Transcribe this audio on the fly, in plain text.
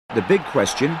The big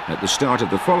question at the start of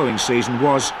the following season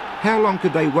was, how long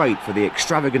could they wait for the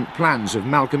extravagant plans of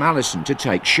Malcolm Allison to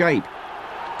take shape?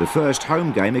 The first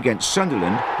home game against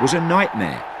Sunderland was a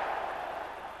nightmare.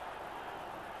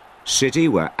 City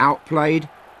were outplayed,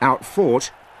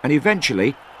 outfought, and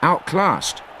eventually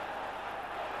outclassed.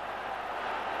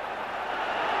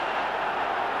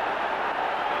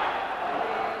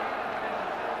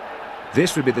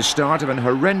 This would be the start of an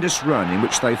horrendous run in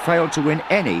which they failed to win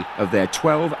any of their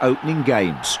 12 opening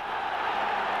games.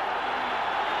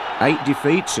 8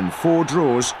 defeats and 4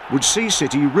 draws would see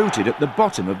City rooted at the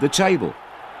bottom of the table.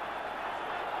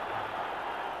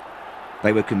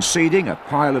 They were conceding a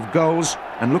pile of goals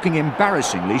and looking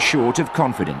embarrassingly short of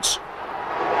confidence.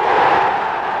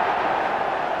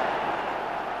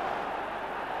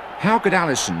 How could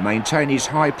Allison maintain his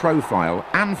high profile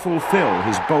and fulfil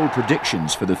his bold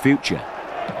predictions for the future?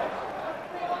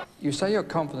 You say you're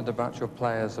confident about your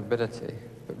players' ability,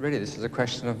 but really this is a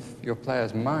question of your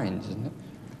players' minds, isn't it?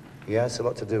 Yeah, it's a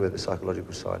lot to do with the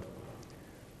psychological side.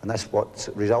 And that's what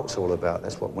results are all about.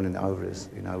 That's what winning it over is.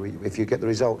 You know, if you get the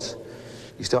results,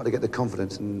 you start to get the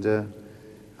confidence, and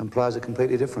players are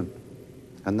completely different.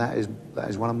 And that is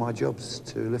one of my jobs,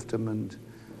 to lift them and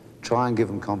try and give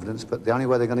them confidence. But the only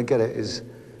way they're going to get it is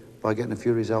by getting a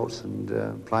few results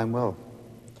and playing well.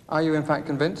 Are you in fact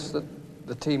convinced that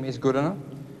the team is good enough?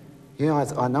 Yeah,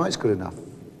 I know it's good enough.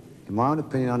 In my own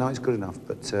opinion, I know it's good enough,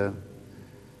 but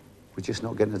we're just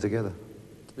not getting it together.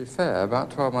 To be fair, about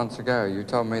 12 months ago, you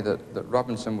told me that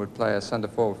Robinson would play as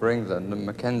centre-forward for England and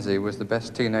Mackenzie was the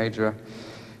best teenager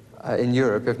in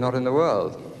Europe, if not in the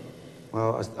world.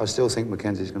 Well, I still think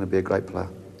Mackenzie's going to be a great player.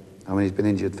 I mean, he's been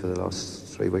injured for the last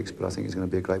 3 weeks, but I think he's going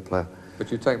to be a great player.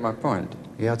 But you take my point.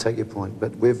 Yeah, I take your point.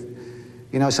 But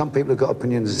you know, some people have got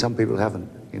opinions and some people haven't,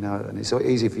 you know, and it's so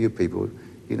easy for you people.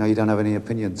 You know, you don't have any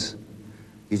opinions.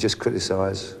 You just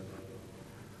criticise.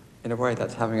 In a way,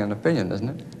 that's having an opinion, isn't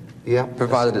it? Yeah.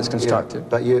 Provided it's constructive. Yeah,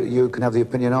 but you can have the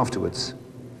opinion afterwards,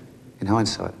 in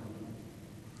hindsight.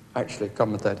 Actually,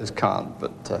 commentators can't,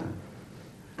 but...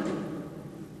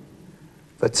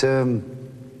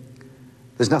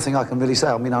 There's nothing I can really say.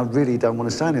 I mean, I really don't want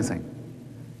to say anything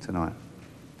tonight.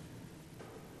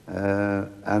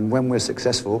 And when we're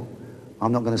successful,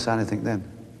 I'm not going to say anything then.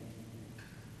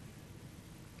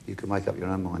 You can make up your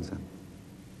own minds then.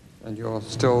 And you're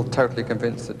still totally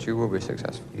convinced that you will be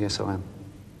successful? Yes, I am.